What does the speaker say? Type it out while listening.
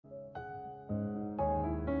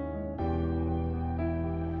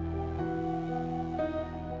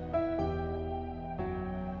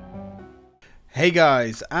Hey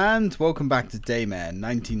guys, and welcome back to Daymare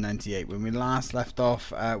 1998. When we last left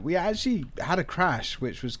off, we actually had a crash,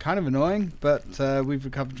 which was kind of annoying, but we've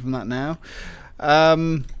recovered from that now.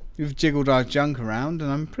 We've jiggled our junk around,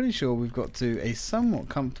 and I'm pretty sure we've got to a somewhat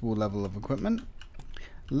comfortable level of equipment.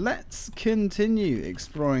 Let's continue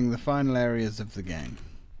exploring the final areas of the game.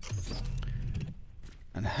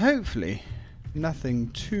 And hopefully, nothing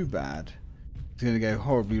too bad is going to go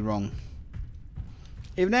horribly wrong.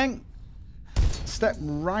 Evening! Step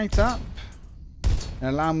right up and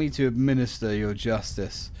allow me to administer your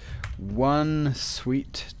justice. One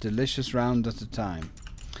sweet, delicious round at a time.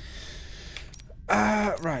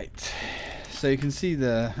 Right. So you can see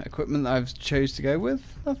the equipment that I've chose to go with.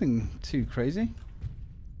 Nothing too crazy.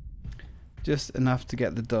 Just enough to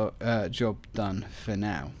get the job done for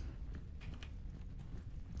now.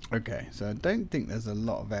 Okay, so I don't think there's a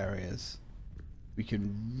lot of areas we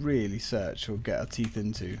can really search or get our teeth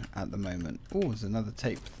into at the moment. Oh, there's another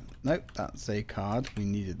tape. Nope, that's a card. We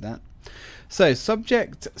needed that. So,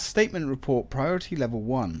 subject statement report priority level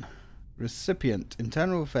 1. Recipient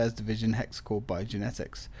Internal Affairs Division Hexacore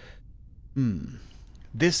Biogenetics.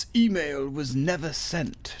 This email was never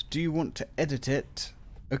sent. Do you want to edit it?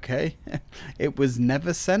 Okay. It was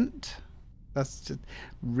never sent? That's just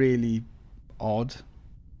really odd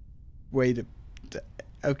way to...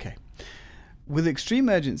 Okay. With extreme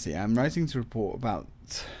urgency, I am writing to report about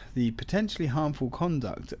the potentially harmful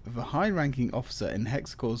conduct of a high-ranking officer in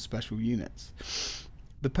Hexacore's special units.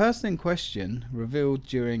 The person in question revealed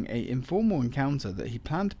during an informal encounter that he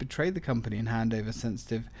planned to betray the company and hand over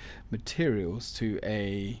sensitive materials to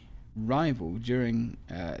a rival due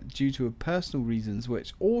to personal reasons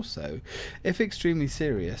which also, if extremely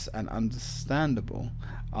serious and understandable,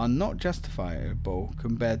 are not justifiable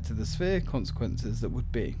compared to the severe consequences that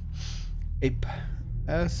would be. A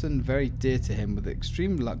person very dear to him with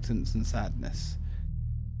extreme reluctance and sadness.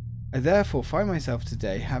 I therefore find myself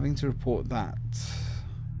today having to report that.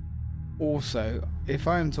 Also, if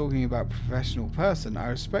I am talking about a professional person, I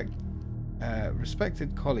respect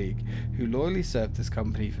respected colleague who loyally served this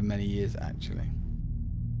company for many years actually.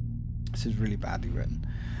 This is really badly written.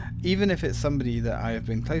 Even if it's somebody that I have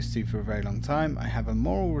been close to for a very long time, I have a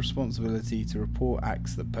moral responsibility to report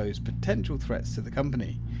acts that pose potential threats to the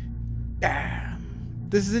company. Damn.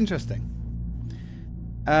 This is interesting.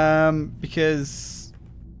 Because,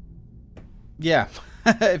 yeah,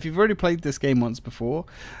 if you've already played this game once before,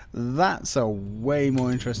 that's a way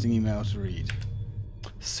more interesting email to read.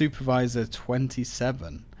 Supervisor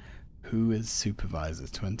 27. Who is Supervisor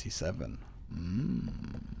 27?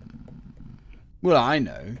 Well, I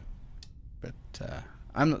know, but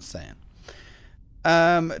I'm not saying.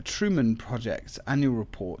 Truman Project Annual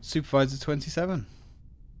Report. Supervisor 27.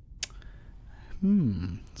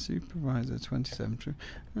 Supervisor 27. True.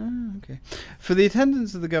 Okay. For the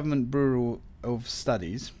attendance of the Government Bureau of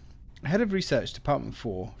Studies, Head of Research Department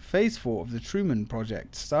 4, Phase 4 of the Truman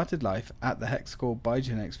Project started life at the Hexacore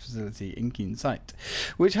Biogenetics facility in Keene Site,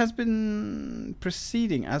 which has been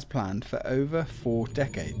proceeding as planned for over 4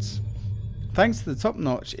 decades. Thanks to the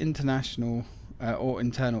top-notch international or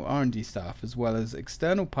internal R&D staff as well as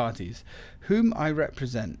external parties whom I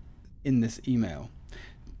represent in this email,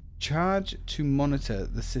 charged to monitor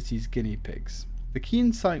the city's guinea pigs. The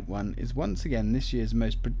Keene Site 1 is once again this year's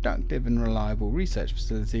most productive and reliable research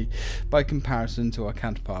facility by comparison to our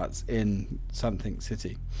counterparts in Something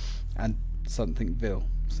City and Somethingville.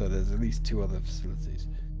 So there's at least 2 other facilities.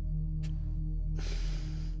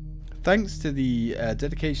 Thanks to the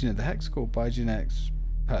dedication of the Hexacore Biogenetics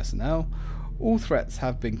personnel, all threats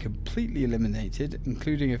have been completely eliminated,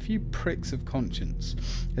 including a few pricks of conscience,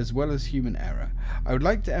 as well as human error. I would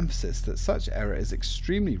like to emphasize that such error is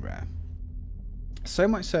extremely rare. So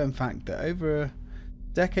much so, in fact, that over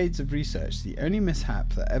decades of research, the only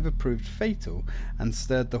mishap that ever proved fatal and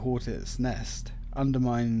stirred the hornet's nest,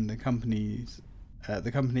 undermining the company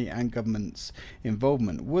and government's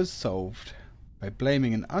involvement, was solved by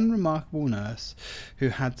blaming an unremarkable nurse who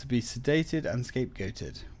had to be sedated and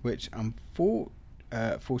scapegoated, which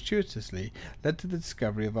fortuitously led to the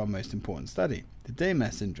discovery of our most important study, the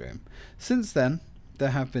Daymare syndrome. Since then, there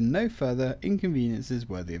have been no further inconveniences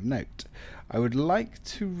worthy of note. I would like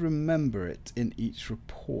to remember it in each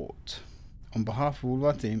report. On behalf of all of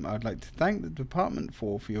our team, I would like to thank the Department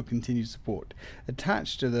 4 for your continued support.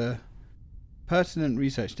 Attached to the pertinent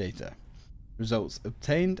research data, results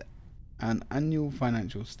obtained, an annual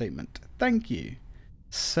financial statement. Thank you.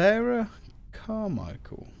 Sarah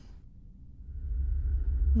Carmichael.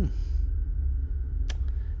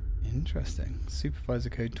 Interesting.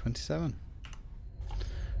 Supervisor code 27.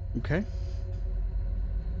 Okay.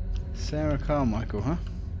 Sarah Carmichael, huh?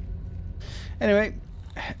 Anyway,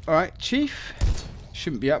 alright, Chief.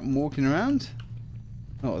 Shouldn't be up and walking around.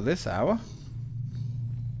 Not at this hour.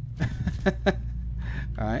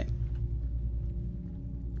 Alright.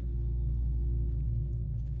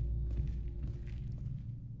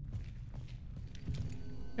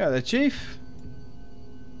 Yeah, there, Chief.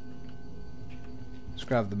 Let's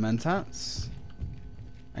grab the mentats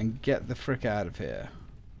and get the frick out of here.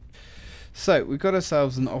 So we've got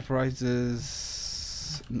ourselves an operator's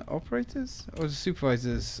or a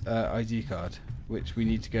supervisor's ID card, which we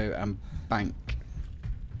need to go and bank.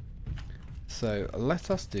 So let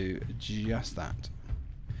us do just that.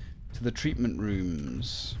 To the treatment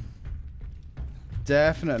rooms.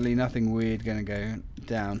 Definitely nothing weird going to go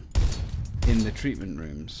down in the treatment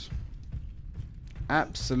rooms.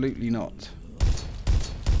 Absolutely not.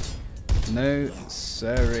 No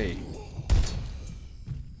siree.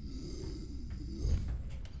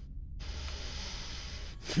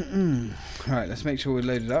 Alright, let's make sure we're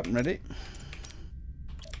loaded up and ready.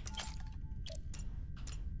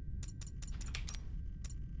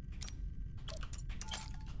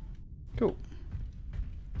 Cool.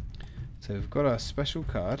 So we've got our special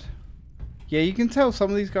card. Yeah, you can tell some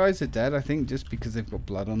of these guys are dead, I think, just because they've got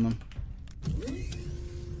blood on them.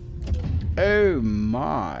 Oh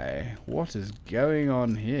my, what is going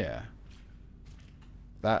on here?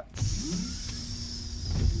 That's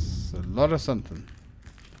a lot of something.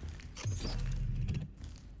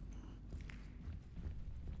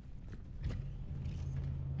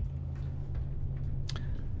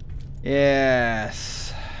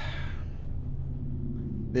 Yes.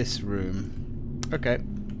 This room. Okay.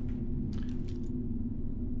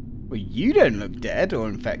 Well, you don't look dead or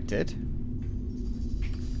infected.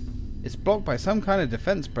 It's blocked by some kind of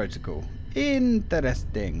defense protocol.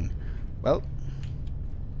 Interesting. Well,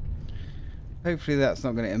 hopefully that's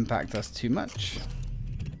not going to impact us too much.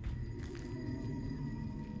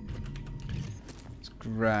 Let's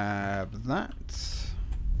grab that.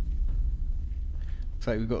 Looks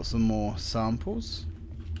like we've got some more samples.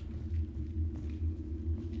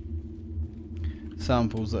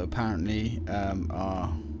 Samples that apparently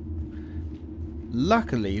are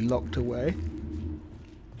luckily locked away.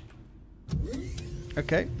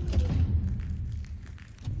 Okay.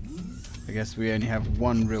 I guess we only have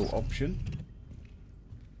one real option.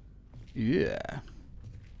 Yeah.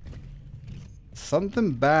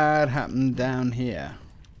 Something bad happened down here.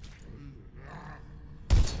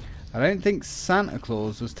 I don't think Santa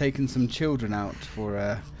Claus was taking some children out for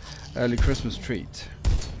a early Christmas treat.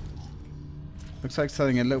 Looks like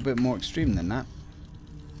something a little bit more extreme than that.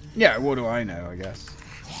 Yeah, what do I know, I guess.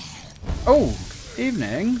 Oh,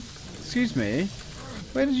 evening. Excuse me.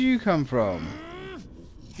 Where did you come from?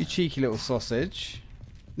 You cheeky little sausage.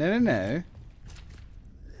 No, no, no.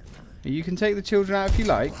 You can take the children out if you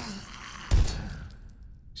like.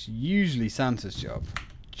 It's usually Santa's job.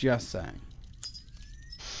 Just saying.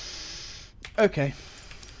 Okay.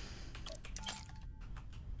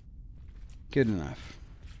 Good enough.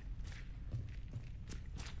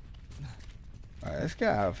 Alright, let's get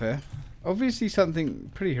out of here. Obviously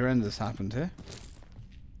something pretty horrendous happened here.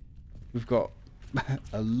 We've got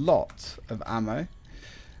a lot of ammo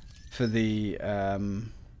for the oh,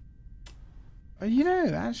 you know,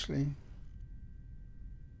 actually,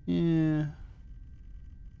 yeah,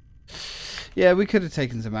 we could have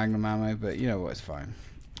taken some magnum ammo, but you know what, it's fine.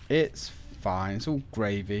 It's fine, it's all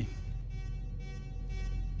gravy.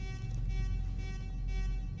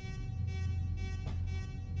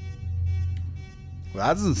 Well,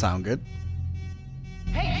 that doesn't sound good.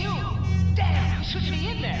 Hey, you! Damn, you should be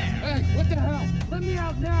in there! Hey, what the hell? Let me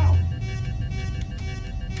out now!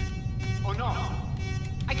 Oh no!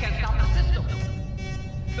 I can't stop the system!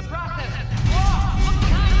 The process! Oh, look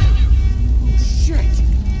behind you! Oh, shit!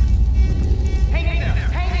 Hang in there!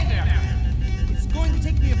 Hang in there! It's going to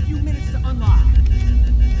take me a few minutes to unlock.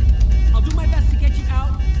 I'll do my best to get you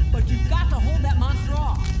out, but you've got to hold that monster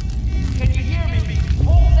off. Can you hear me?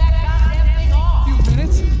 Hold that goddamn thing off! A few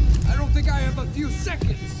minutes? I don't think I have a few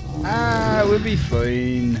seconds. Ah, we'll be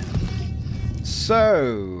fine.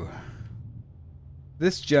 So,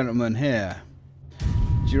 this gentleman here.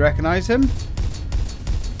 Do you recognize him?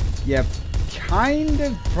 Yeah, kind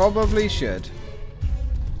of probably should.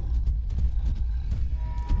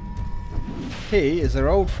 He is our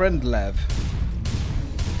old friend Liev.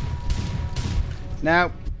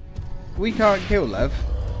 Now, we can't kill Liev,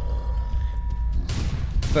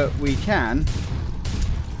 but we can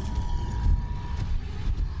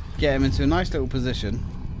get him into a nice little position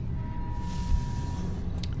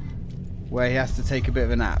where he has to take a bit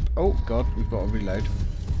of a nap. Oh god, we've got to reload.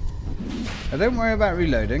 Now don't worry about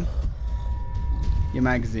reloading your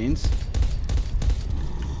magazines.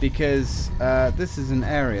 because this is an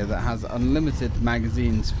area that has unlimited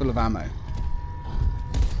magazines full of ammo,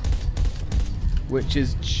 which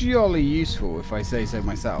is jolly useful if I say so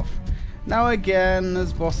myself. Now again,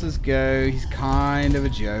 as bosses go, he's kind of a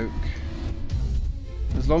joke.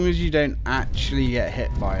 As long as you don't actually get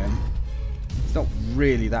hit by him, it's not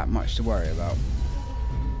really that much to worry about.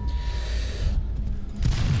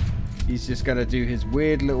 He's just going to do his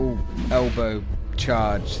weird little elbow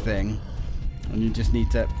charge thing, and you just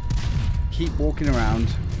need to keep walking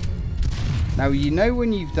around. Now you know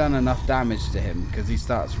when you've done enough damage to him because he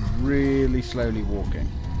starts really slowly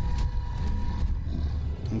walking.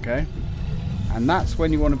 Okay? And that's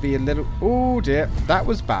when you want to be a little... Oh dear, that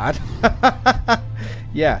was bad.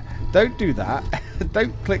 Yeah, don't do that.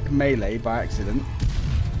 Don't click melee by accident.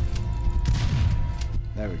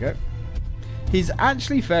 There we go. He's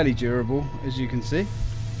actually fairly durable, as you can see.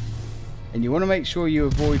 And you want to make sure you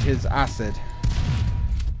avoid his acid,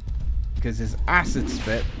 because his acid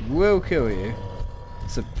spit will kill you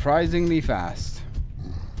surprisingly fast.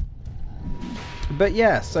 But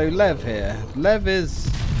yeah, so Liev here.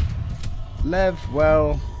 Liev,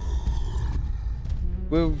 well,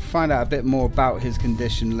 we'll find out a bit more about his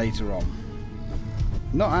condition later on.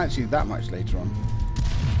 Not actually that much later on.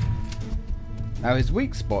 Now his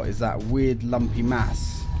weak spot is that weird lumpy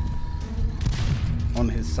mass on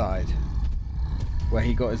his side, where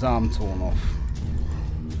he got his arm torn off.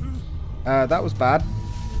 That was bad.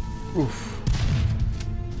 Oof.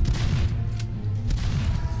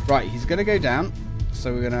 Right, he's going to go down,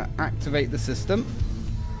 so we're going to activate the system.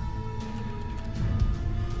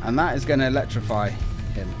 And that is going to electrify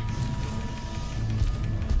him.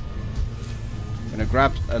 I'm going to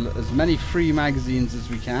grab as many free magazines as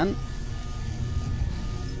we can.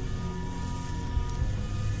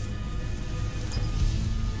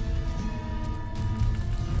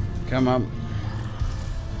 Come on.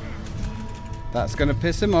 That's going to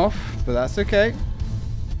piss him off, but that's okay.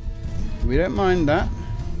 We don't mind that.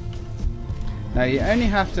 Now you only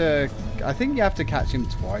have to... I think you have to catch him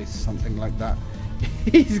twice, something like that.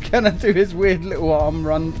 He's going to do his weird little arm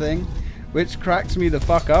run thing, which cracks me the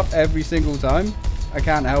fuck up every single time. I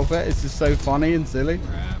can't help it. It's just so funny and silly.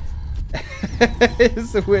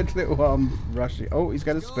 It's a weird little arm rushing. Oh, he's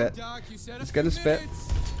going to spit. He's going to spit.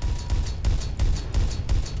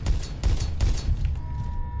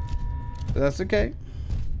 But that's okay.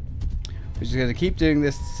 We're just going to keep doing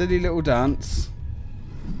this silly little dance.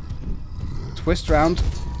 Twist round.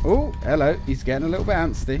 Oh, hello. He's getting a little bit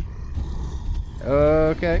antsy.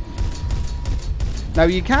 Okay. Now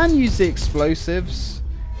you can use the explosives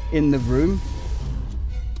in the room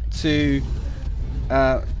to...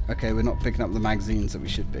 okay, we're not picking up the magazines that we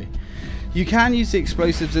should be. You can use the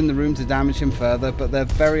explosives in the room to damage him further, but they're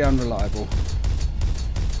very unreliable.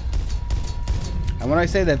 And when I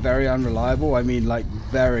say they're very unreliable, I mean like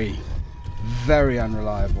very, very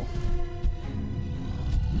unreliable.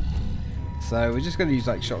 So we're just going to use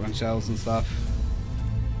like shotgun shells and stuff.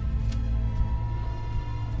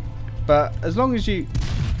 But as long as you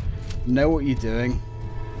know what you're doing,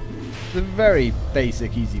 it's a very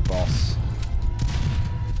basic, easy boss.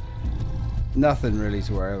 Nothing really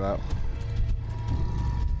to worry about.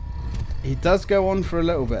 He does go on for a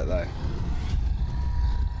little bit though.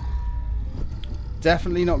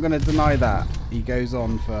 Definitely not going to deny that. He goes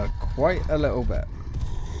on for quite a little bit.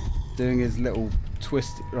 Doing his little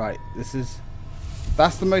twist. Right,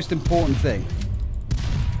 that's the most important thing.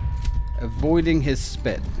 Avoiding his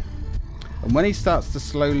spit. And when he starts to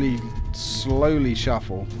slowly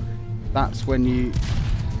shuffle, that's when you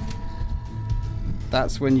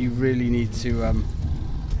really need to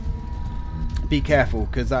be careful,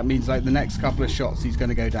 because that means like the next couple of shots he's going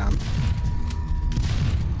to go down.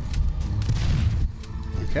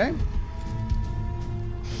 Okay.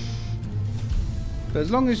 But as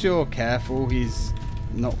long as you're careful, he's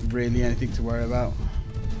not really anything to worry about.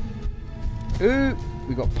 Ooh,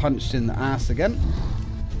 we got punched in the ass again.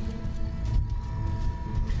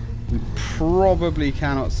 We probably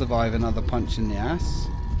cannot survive another punch in the ass,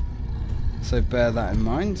 so bear that in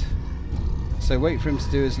mind. So wait for him to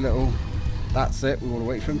do his little... That's it, we want to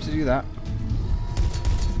wait for him to do that.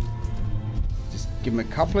 Just give him a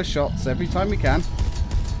couple of shots every time we can.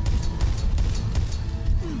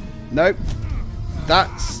 Nope.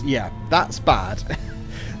 That's bad.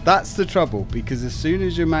 That's the trouble, because as soon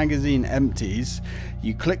as your magazine empties,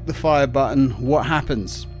 you click the fire button, what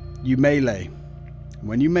happens? You melee.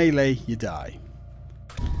 When you melee, you die.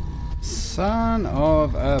 Son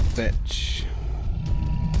of a bitch.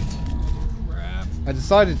 Crap. I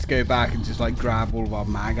decided to go back and just like grab all of our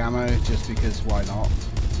mag ammo, just because why not?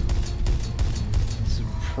 It's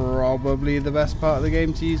probably the best part of the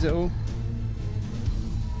game to use it all.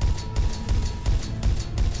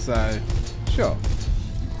 So, sure.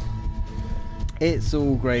 It's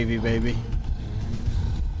all gravy, baby.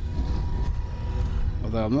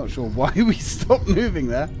 Although I'm not sure why we stopped moving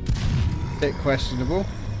there. Bit questionable.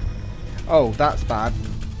 Oh, that's bad.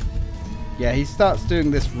 Yeah, he starts doing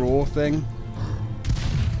this roar thing,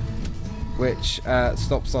 which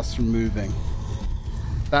stops us from moving.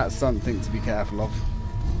 That's something to be careful of.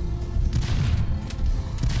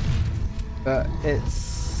 But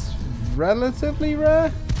it's relatively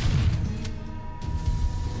rare.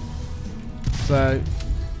 So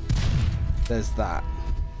there's that.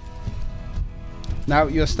 Now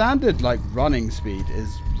your standard like running speed is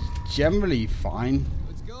generally fine.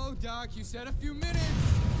 Let's go, Doc. You said a few minutes.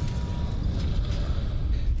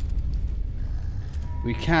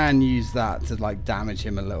 We can use that to like damage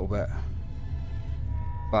him a little bit.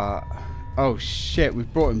 But oh shit,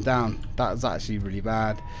 we've brought him down. That's actually really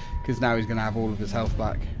bad because now he's gonna have all of his health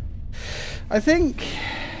back. I think,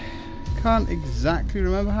 can't exactly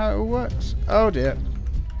remember how it all works. Oh dear.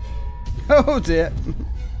 Oh dear.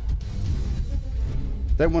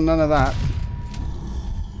 Don't want none of that.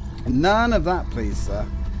 None of that, please, sir.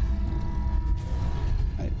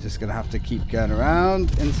 Right, just gonna have to keep going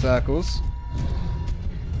around in circles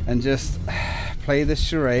and just play this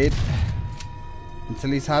charade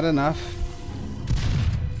until he's had enough.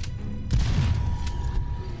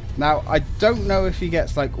 Now, I don't know if he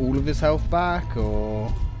gets like all of his health back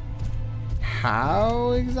or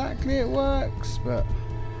how exactly it works, but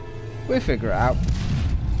we'll figure it out.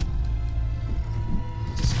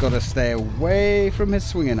 Just gotta stay away from his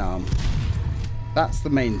swinging arm. That's the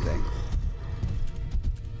main thing.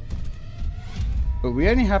 But we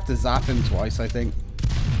only have to zap him twice, I think.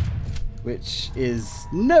 Which is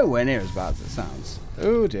nowhere near as bad as it sounds.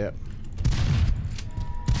 Oh dear.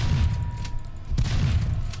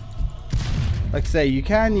 Like I say, you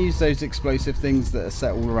can use those explosive things that are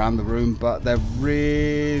set all around the room, but they're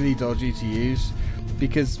really dodgy to use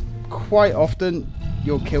because quite often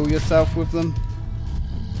you'll kill yourself with them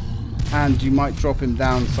and you might drop him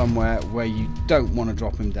down somewhere where you don't want to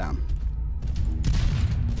drop him down.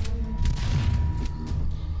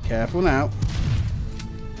 Careful now.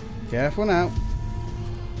 Careful now.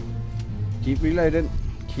 Keep reloading.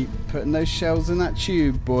 Keep putting those shells in that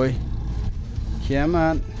tube, boy. Come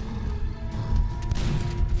on.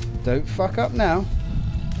 Don't fuck up now.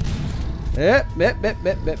 Yep.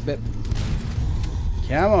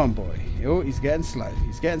 Come on, boy. Oh, he's getting slow.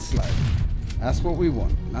 He's getting slow. That's what we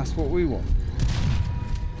want. That's what we want.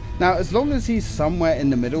 Now, as long as he's somewhere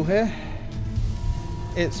in the middle here,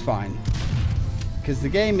 it's fine. Because the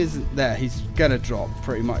game isn't there. He's going to drop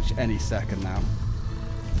pretty much any second now.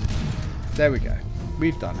 There we go.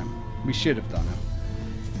 We've done him. We should have done him.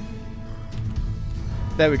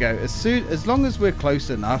 There we go. As long as we're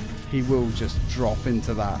close enough, he will just drop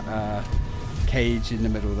into that cage in the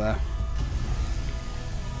middle there.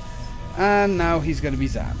 And now he's going to be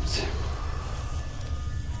zapped.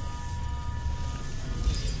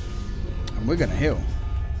 And we're going to heal.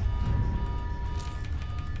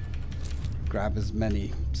 Grab as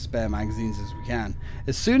many spare magazines as we can.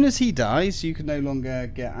 As soon as he dies, you can no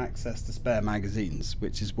longer get access to spare magazines,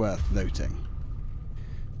 which is worth noting.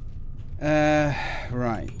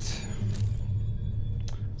 Right.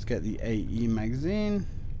 Let's get the AE magazine.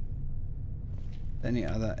 Any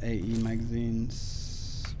other AE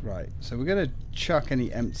magazines? Right. So we're going to chuck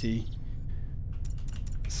any empty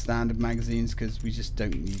standard magazines because we just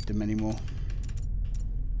don't need them anymore.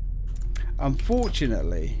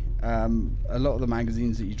 Unfortunately, a lot of the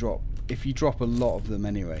magazines that you drop, if you drop a lot of them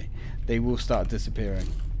anyway, they will start disappearing,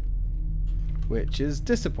 which is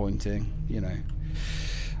disappointing, you know.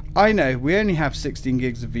 I know we only have 16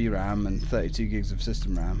 gigs of VRAM and 32 gigs of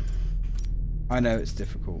system RAM. I know it's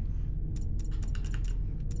difficult.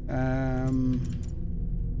 Right,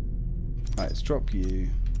 let's drop you.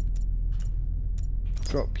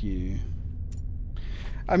 Drop you.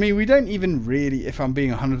 I mean, we don't even really, if I'm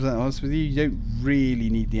being 100% honest with you, you don't really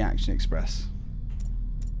need the Action Express.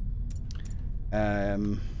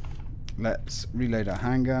 Let's reload our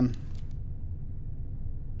handgun.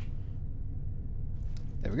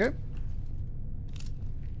 There we go.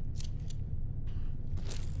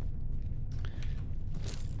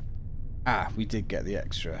 Ah, we did get the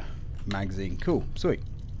extra magazine. Cool, sweet.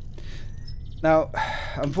 Now,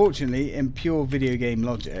 unfortunately, in pure video game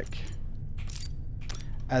logic,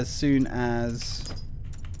 as soon as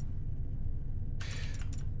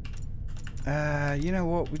you know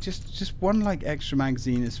what, we just one like extra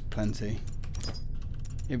magazine is plenty.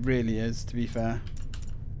 It really is, to be fair.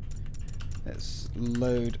 Let's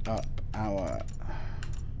load up our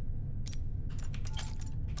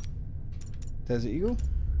Desert Eagle.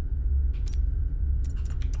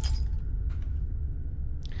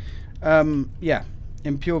 Yeah,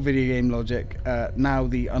 in pure video game logic, now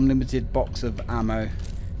the unlimited box of ammo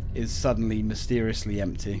is suddenly mysteriously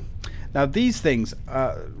empty. Now these things,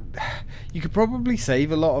 you could probably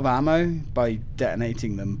save a lot of ammo by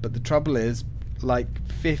detonating them, but the trouble is, like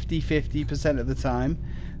 50% of the time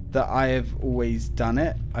that I have always done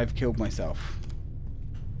it, I've killed myself.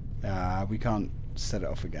 We can't set it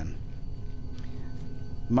off again.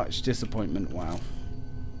 Much disappointment, wow.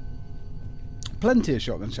 Plenty of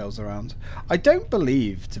shotgun shells around. I don't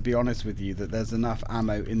believe, to be honest with you, that there's enough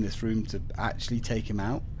ammo in this room to actually take him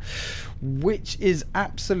out, which is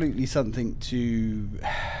absolutely something to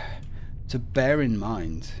bear in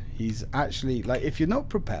mind. He's actually, like, if you're not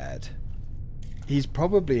prepared, he's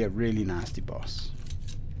probably a really nasty boss.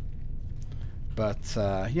 But,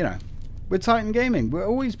 you know, we're Titan Gaming. We're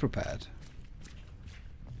always prepared.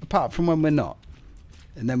 Apart from when we're not.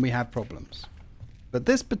 And then we have problems. But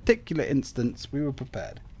this particular instance, we were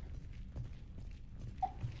prepared.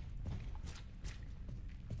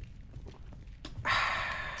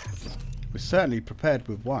 We're certainly prepared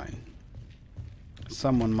with wine.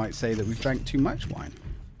 Someone might say that we've drank too much wine.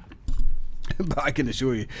 But I can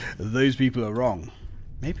assure you, those people are wrong.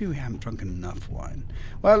 Maybe we haven't drunk enough wine.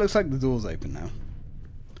 Well, it looks like the door's open now.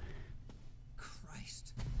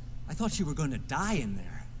 Christ. I thought you were going to die in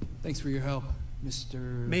there. Thanks for your help, Mr.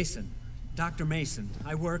 Mason. Dr. Mason.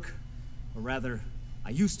 I work, or rather,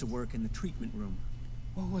 I used to work in the treatment room.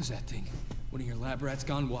 What was that thing? One of your lab rats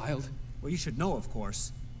gone wild? Well, you should know, of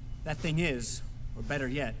course. That thing is, or better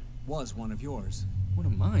yet, was one of yours. One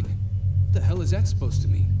of mine? What the hell is that supposed to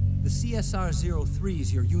mean? The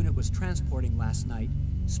CSR-03s your unit was transporting last night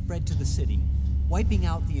spread to the city, wiping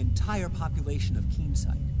out the entire population of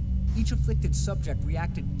Keenside. Each afflicted subject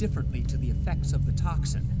reacted differently to the effects of the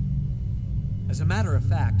toxin. As a matter of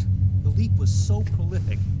fact, the leak was so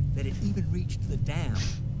prolific that it even reached the dam,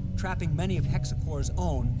 trapping many of Hexacore's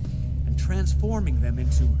own and transforming them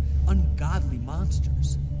into ungodly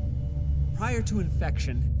monsters. Prior to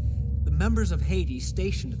infection, the members of H.A.D.E.S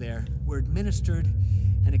stationed there were administered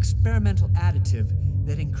an experimental additive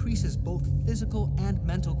that increases both physical and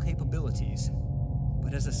mental capabilities.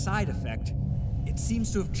 But as a side effect, it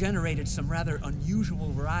seems to have generated some rather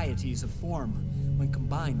unusual varieties of form when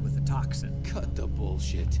combined with the toxin. Cut the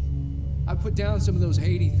bullshit. I put down some of those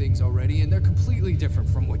H.A.D.E things already, and they're completely different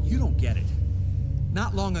from what You don't get it.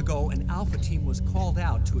 Not long ago, an Alpha team was called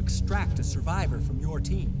out to extract a survivor from your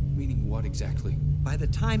team. Meaning what exactly? By the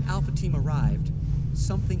time Alpha team arrived,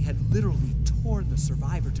 something had literally torn the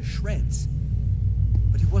survivor to shreds.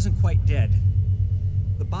 But he wasn't quite dead.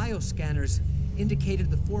 The bioscanners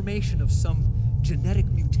indicated the formation of some genetic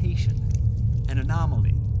mutation, an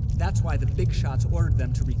anomaly. That's why the big shots ordered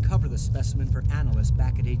them to recover the specimen for analysts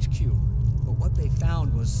back at HQ. But what they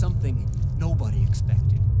found was something nobody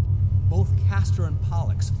expected. Both Castor and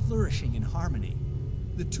Pollux flourishing in harmony.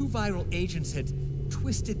 The two viral agents had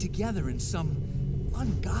twisted together in some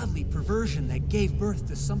ungodly perversion that gave birth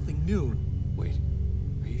to something new. Wait,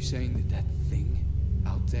 are you saying that that thing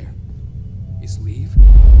out there is Liev?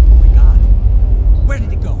 Oh my god. Where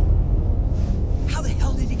did it go? How the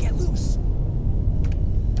hell did it get loose?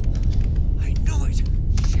 I knew it!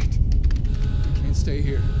 Shit. You can't stay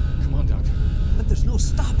here. Come on, Doctor. But there's no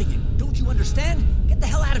stopping it. Don't you understand? Get the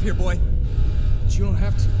hell out of here, boy. But you don't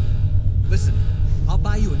have to. Listen, I'll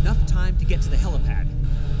buy you enough time to get to the helipad.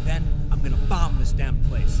 Then I'm gonna bomb this damn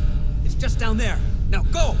place. It's just down there. Now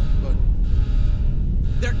go! But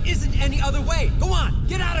there isn't any other way. Go on,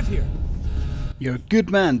 get out of here. You're a good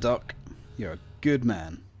man, Doc. You're a good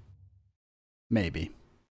man. Maybe.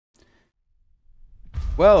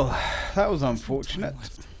 Well, that was unfortunate.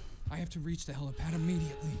 I have to reach the helipad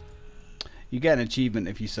immediately. You get an achievement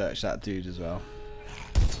if you search that dude as well.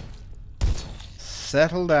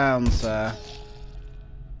 Settle down, sir.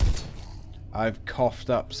 I've coughed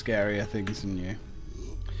up scarier things than you.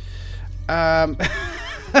 I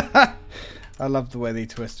love the way they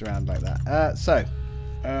twist around like that.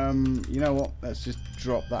 You know what? Let's just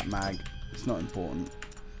drop that mag. It's not important.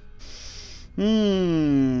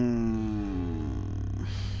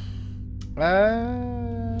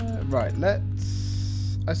 Right,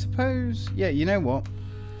 let's... I suppose... Yeah, you know what?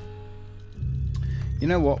 You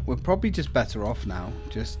know what? We're probably just better off now.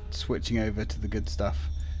 Just switching over to the good stuff.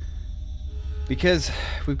 Because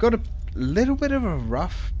we've got a little bit of a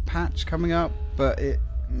rough patch coming up. But it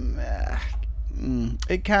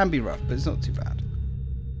can be rough, but it's not too bad.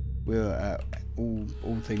 We'll,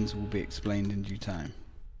 all things will be explained in due time.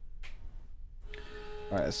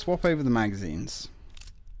 Alright, let's swap over the magazines.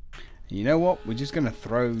 And you know what? We're just going to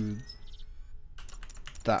throw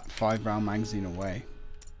that 5-round magazine away.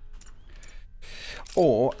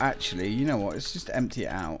 Or, actually, you know what? Let's just empty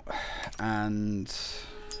it out. And...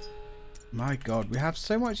 my god, we have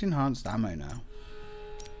so much enhanced ammo now.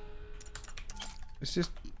 Let's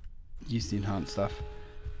just use the enhanced stuff.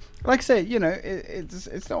 Like I say, you know,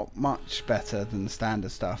 it's not much better than the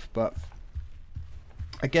standard stuff, but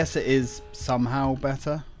I guess it is somehow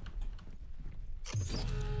better.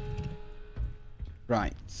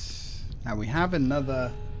 Right. Now we have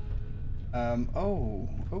another... oh,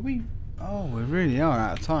 are we... oh, we really are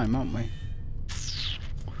out of time, aren't we?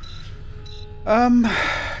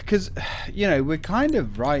 Because, you know, we're kind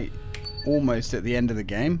of right almost at the end of the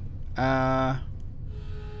game.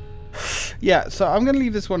 Yeah, so I'm going to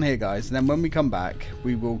leave this one here, guys, and then when we come back,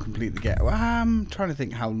 we will complete the game. I'm trying to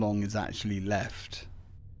think how long is actually left.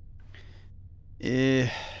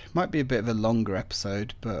 Might be a bit of a longer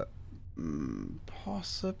episode, but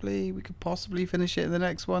possibly, we could possibly finish it in the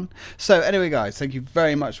next one. So anyway, guys, thank you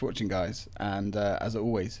very much for watching, guys, and as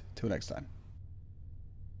always, till next time.